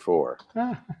Hulu for.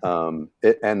 Ah.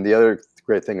 And the other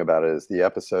great thing about it is the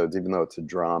episodes, even though it's a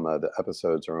drama, the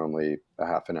episodes are only a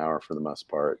half an hour for the most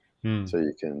part. So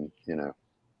you can,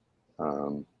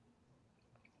 on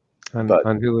but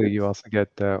Hulu, you also get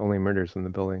Only Murders in the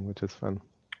Building, which is fun.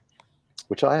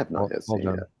 which I have not Well, yet well seen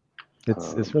done. yet.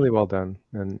 It's really well done,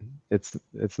 and it's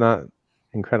not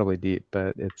incredibly deep,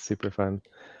 but it's super fun.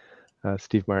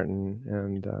 Steve Martin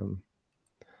and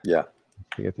Yeah,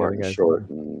 I forget the other Martin guy's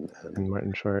Short name. And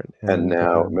Martin Short and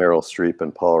now Meryl Streep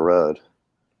and Paul Rudd,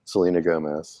 Selena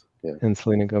Gomez. Yeah, and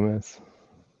Selena Gomez.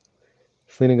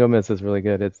 Selena Gomez is really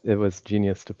good. It was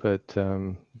genius to put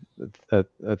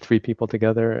three people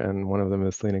together, and one of them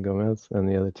is Selena Gomez, and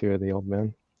the other two are the old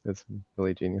men. It's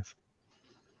really genius.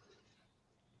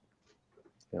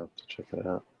 yeah, I'll have to check it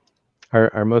out.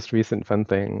 Our most recent fun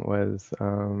thing was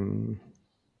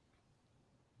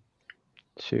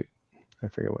shoot, I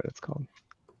forget what it's called.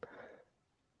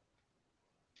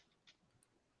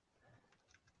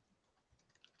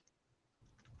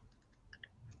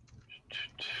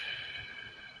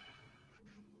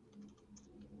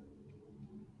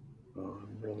 Oh,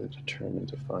 I'm really determined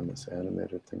to find this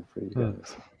animated thing for you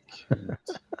guys.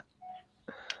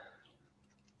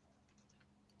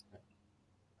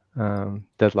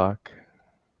 Deadlock,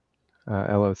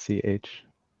 LOCH.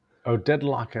 Oh,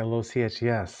 Deadlock, LOCH,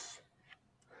 yes.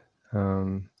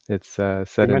 It's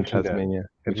set in Tasmania,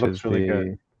 which is really the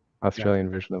good. Australian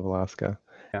version of Alaska.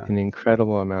 Yeah. An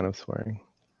incredible amount of swearing.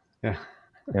 Yeah.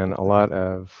 And a lot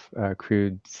of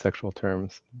crude sexual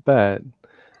terms, but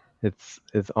it's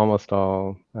almost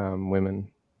all women,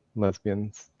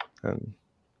 lesbians, and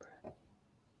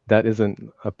that isn't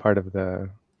a part of the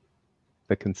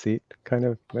conceit, kind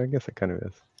of. I guess it kind of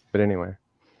is, but anyway,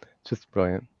 it's just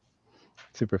brilliant,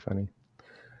 super funny.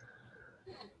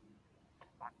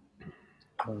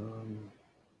 You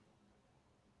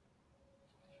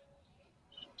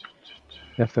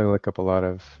have to look up a lot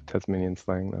of Tasmanian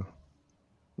slang though,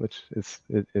 which is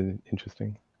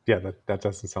interesting. Yeah, that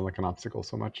doesn't sound like an obstacle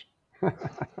so much.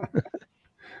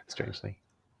 Strangely.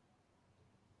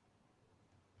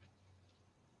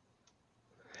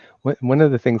 One of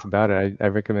the things about it, I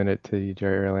recommended it to you,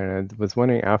 Jerry, earlier, and I was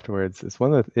wondering afterwards, it's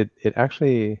one of the, it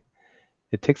actually,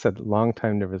 it takes a long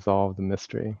time to resolve the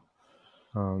mystery.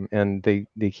 And they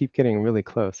keep getting really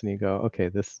close, and you go, okay,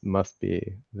 this must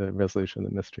be the resolution of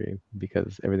the mystery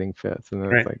because everything fits. And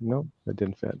then it's like, nope, it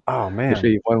didn't fit. Oh man. They show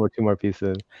you one or two more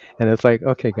pieces, and it's like,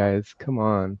 okay, guys, come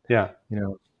on. Yeah.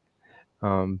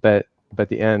 But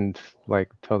the end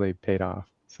like totally paid off.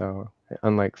 So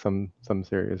unlike some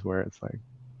series where it's like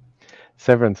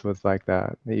Severance was like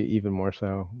that, even more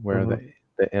so, where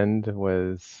the end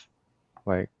was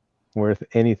like worth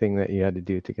anything that you had to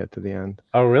do to get to the end.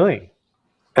 Oh really?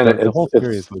 And the whole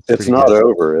series was it's pretty not good.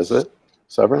 over, is it?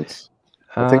 Severance?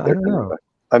 I think they're coming back.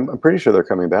 I'm pretty sure they're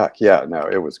coming back. Yeah, no,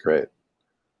 it was great.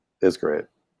 It's great.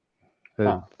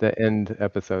 The end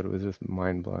episode was just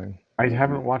mind blowing. I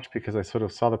haven't watched because I sort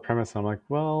of saw the premise and I'm like,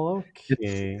 well,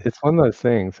 okay. It's one of those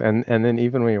things, and then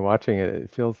even when you're watching it,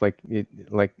 it feels like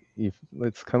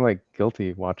it's kind of like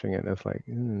guilty watching it. It's like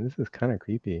this is kind of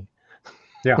creepy.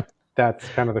 Yeah, that's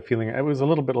kind of the feeling. It was a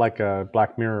little bit like a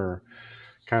Black Mirror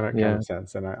kind of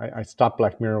sense, and I stopped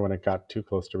Black Mirror when it got too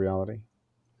close to reality.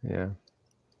 Yeah.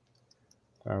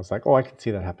 I was like, oh, I can see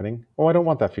that happening. Oh, I don't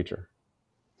want that future.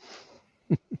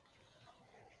 A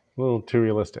little too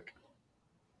realistic.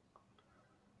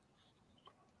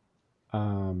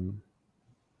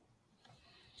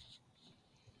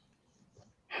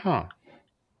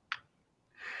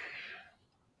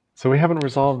 So we haven't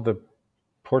resolved the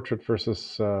portrait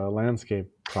versus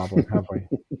landscape problem, have we?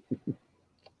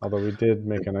 Although we did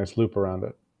make a nice loop around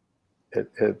it.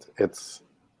 It's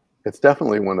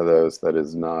definitely one of those that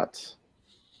is not.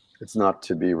 It's not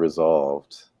to be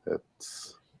resolved.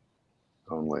 It's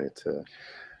only to.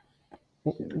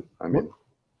 I mean.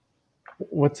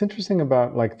 What's interesting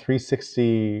about like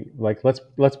 360, like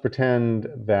let's pretend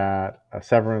that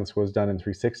Severance was done in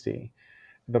 360.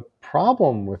 The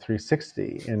problem with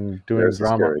 360 in doing There's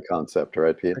drama, a scary concept,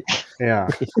 right, Pete? Yeah.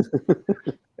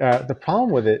 The problem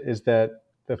with it is that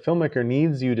the filmmaker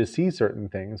needs you to see certain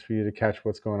things for you to catch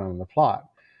what's going on in the plot.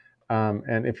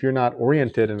 And if you're not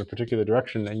oriented in a particular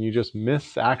direction and you just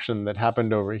miss action that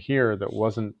happened over here that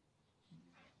wasn't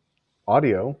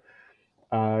audio,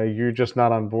 you're just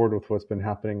not on board with what's been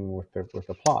happening with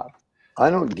the plot. I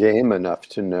don't game enough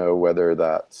to know whether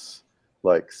that's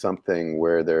like something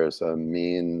where there's a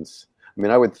means. I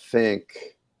mean, I would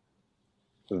think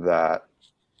that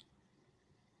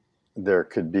there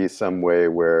could be some way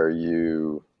where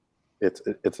you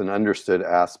it's an understood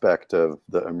aspect of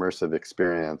the immersive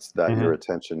experience that your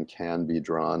attention can be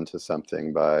drawn to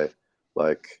something by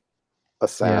like a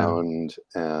sound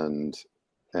and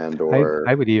or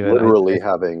I would even literally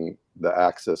having the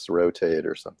axis rotate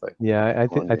or something. Yeah,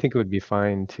 I think it would be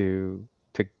fine to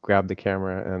grab the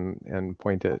camera and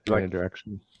point it in a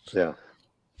direction. Yeah.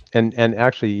 And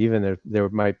actually, even there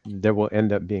will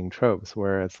end up being tropes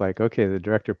where it's like, okay, the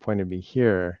director pointed me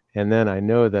here, and then I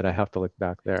know that I have to look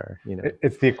back there. You know,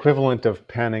 it's the equivalent of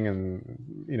panning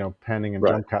and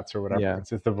jump cuts or whatever. Yeah.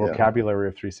 It's the vocabulary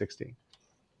of 360.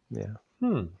 Yeah.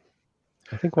 Hmm.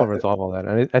 I think we'll resolve all that.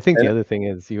 And I think the other thing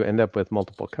is you end up with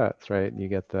multiple cuts, right? You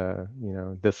get the,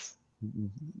 this,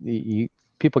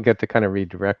 people get to kind of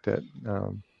redirect it.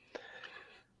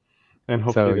 And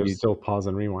hopefully there's still pause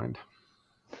and rewind.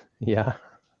 Yeah.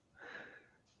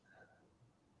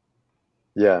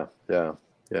 Yeah.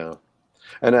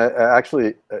 And I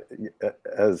actually,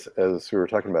 as we were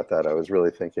talking about that, I was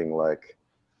really thinking like,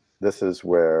 this is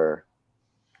where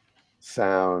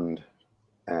sound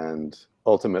and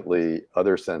ultimately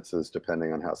other senses,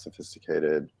 depending on how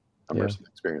sophisticated immersive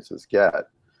experiences get,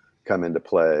 come into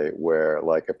play, where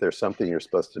like if there's something you're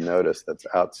supposed to notice that's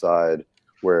outside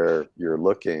where you're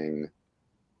looking,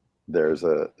 there's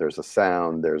a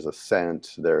sound, there's a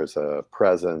scent, there's a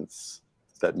presence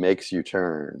that makes you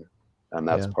turn, and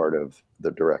that's part of the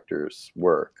director's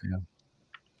work.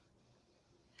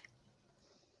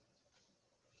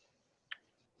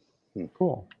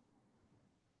 Cool.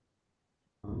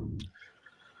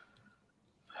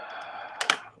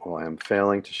 Well, I am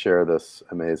failing to share this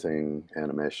amazing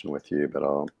animation with you, but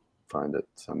I'll find it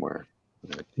somewhere.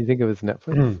 Do you think it was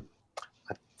Netflix?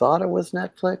 I thought it was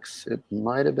Netflix. It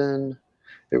might have been.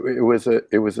 It was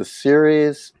a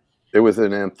series. It was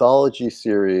an anthology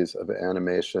series of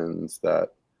animations that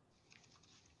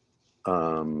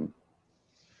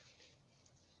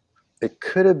it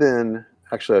could have been.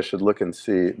 Actually, I should look and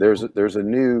see. There's a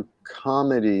new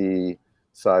comedy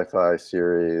sci-fi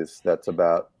series that's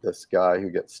about this guy who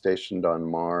gets stationed on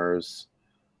Mars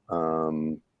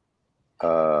and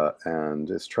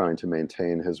is trying to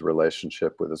maintain his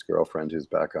relationship with his girlfriend who's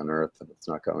back on Earth, and it's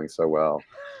not going so well.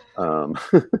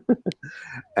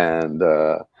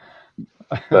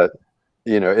 But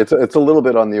it's a little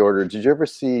bit on the order. Did you ever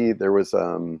see there was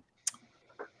a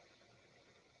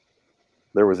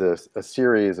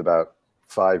series about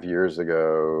 5 years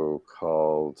ago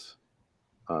called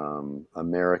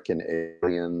American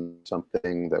Alien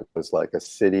something, that was like a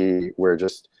city where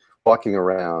just walking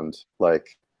around,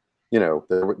 like,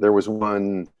 there was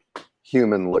one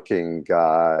human looking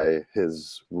guy,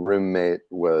 his roommate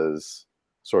was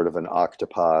sort of an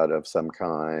octopod of some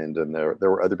kind, and there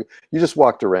were other people. You just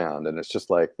walked around and it's just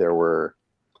like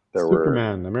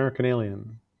Superman, American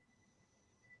Alien.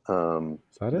 Is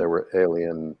that it? There were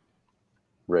alien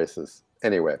races.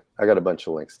 Anyway, I got a bunch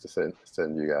of links to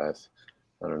send you guys.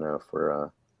 I don't know if we're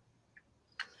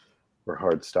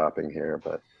hard stopping here,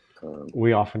 but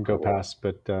we often go past,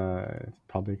 but it's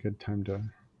probably a good time to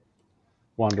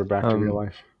wander back to real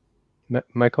life.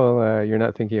 Michael, you're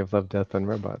not thinking of Love, Death, and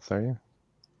Robots, are you?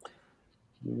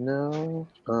 No.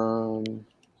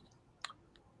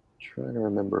 Trying to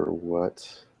remember what.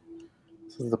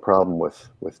 This is the problem with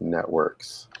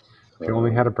networks. If you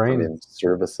only had a brain. I mean,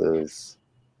 services.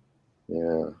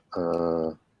 Yeah.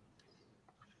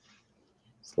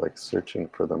 It's like searching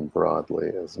for them broadly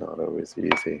is not always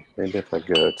easy. Maybe if I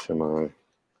go to my...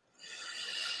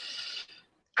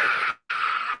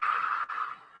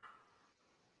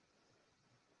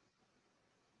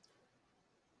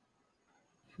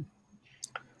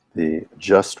 The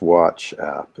Just Watch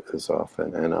app is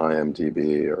often, and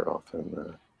IMDb are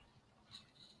often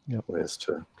ways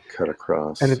to cut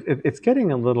across. And it's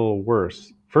getting a little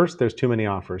worse. First, there's too many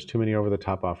offers, too many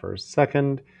over-the-top offers.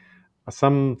 Second,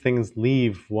 some things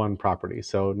leave one property.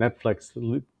 So Netflix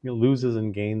loses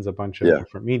and gains a bunch of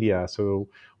different media. So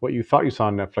what you thought you saw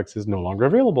on Netflix is no longer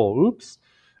available. Oops.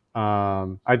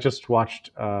 I just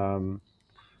watched Tom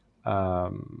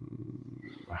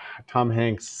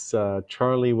Hanks'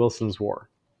 Charlie Wilson's War,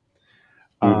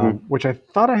 which I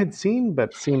thought I had seen,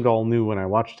 but seemed all new when I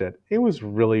watched it. It was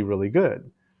really, really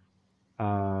good.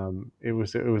 It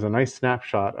was a nice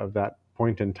snapshot of that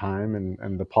point in time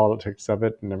and the politics of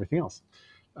it and everything else.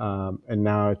 And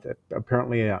now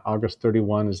apparently August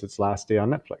 31 is its last day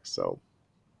on Netflix. So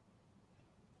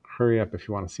hurry up if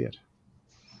you want to see it.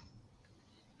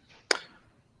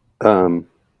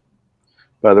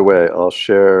 By the way, I'll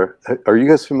share. Are you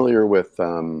guys familiar with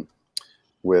Anna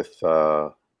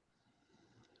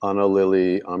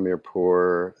Lily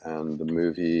Amirpour and the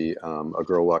movie A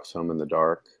Girl Walks Home in the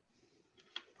Dark?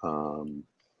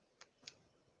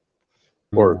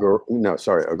 or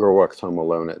A Girl Walks Home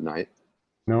Alone at Night.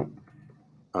 Nope.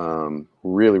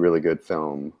 Really, really good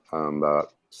film.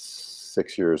 About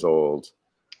 6 years old.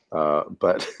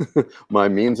 But my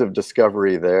means of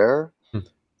discovery there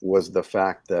was the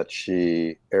fact that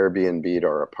she Airbnb'd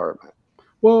our apartment.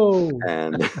 Whoa.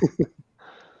 And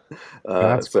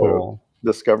That's so cool.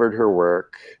 discovered her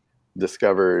work,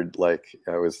 discovered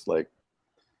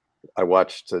I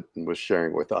watched it and was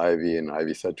sharing with Ivy, and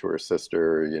Ivy said to her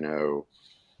sister, you know,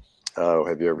 oh,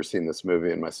 have you ever seen this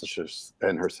movie? And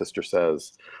her sister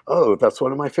says, oh, that's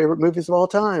one of my favorite movies of all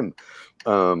time.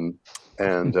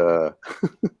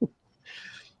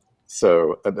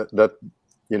 So that,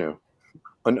 you know,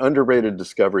 an underrated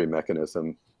discovery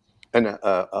mechanism. And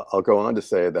I'll go on to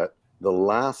say that the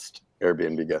last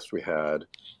Airbnb guest we had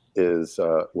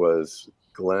was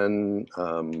Glenn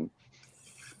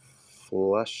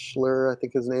Fleschler, I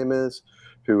think his name is,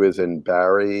 who is in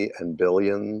Barry and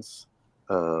Billions.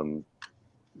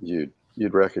 You'd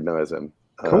recognize him.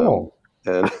 Cool.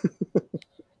 And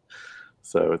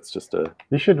so it's just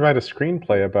You should write a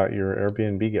screenplay about your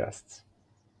Airbnb guests,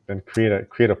 and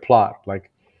create a plot.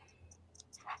 Like,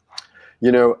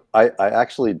 you know, I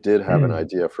actually did have an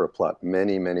idea for a plot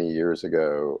many, many years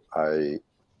ago. I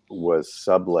was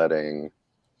subletting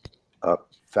a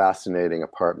fascinating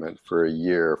apartment for a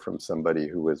year from somebody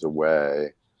who was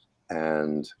away,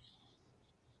 and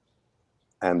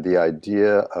the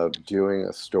idea of doing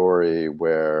a story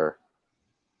where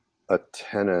a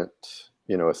tenant,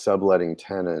 you know, a subletting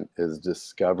tenant is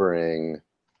discovering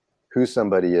who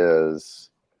somebody is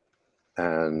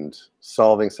and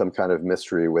solving some kind of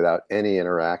mystery without any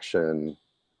interaction,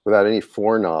 without any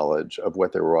foreknowledge of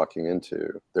what they were walking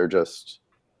into. They're just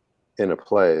in a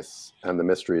place, and the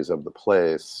mysteries of the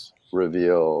place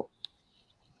reveal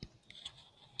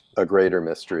a greater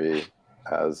mystery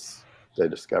as they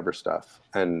discover stuff,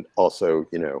 and also,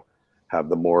 you know, have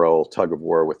the moral tug of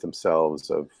war with themselves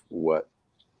of what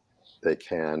they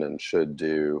can and should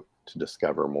do to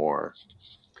discover more.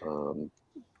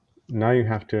 now you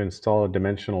have to install a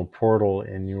dimensional portal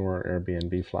in your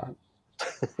Airbnb flat.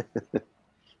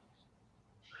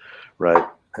 Right.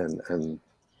 And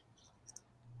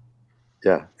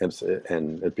yeah,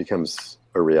 and it becomes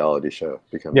a reality show.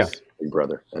 It becomes Big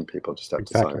Brother, and people just have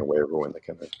to sign a waiver when they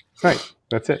come in. Right.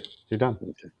 That's it. You're done.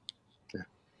 Okay. Yeah.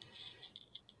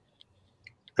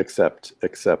 Except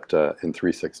in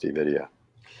 360 video.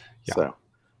 Yeah. So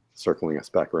circling us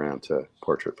back around to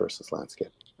portrait versus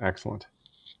landscape. Excellent.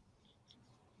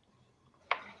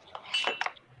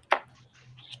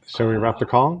 Shall we wrap the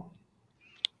call?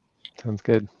 Sounds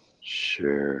good.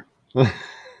 Sure.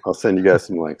 I'll send you guys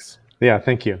some links. Yeah,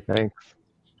 thank you. Thanks.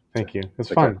 Thank you. It's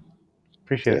fun.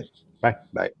 Appreciate it. Bye.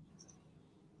 Bye.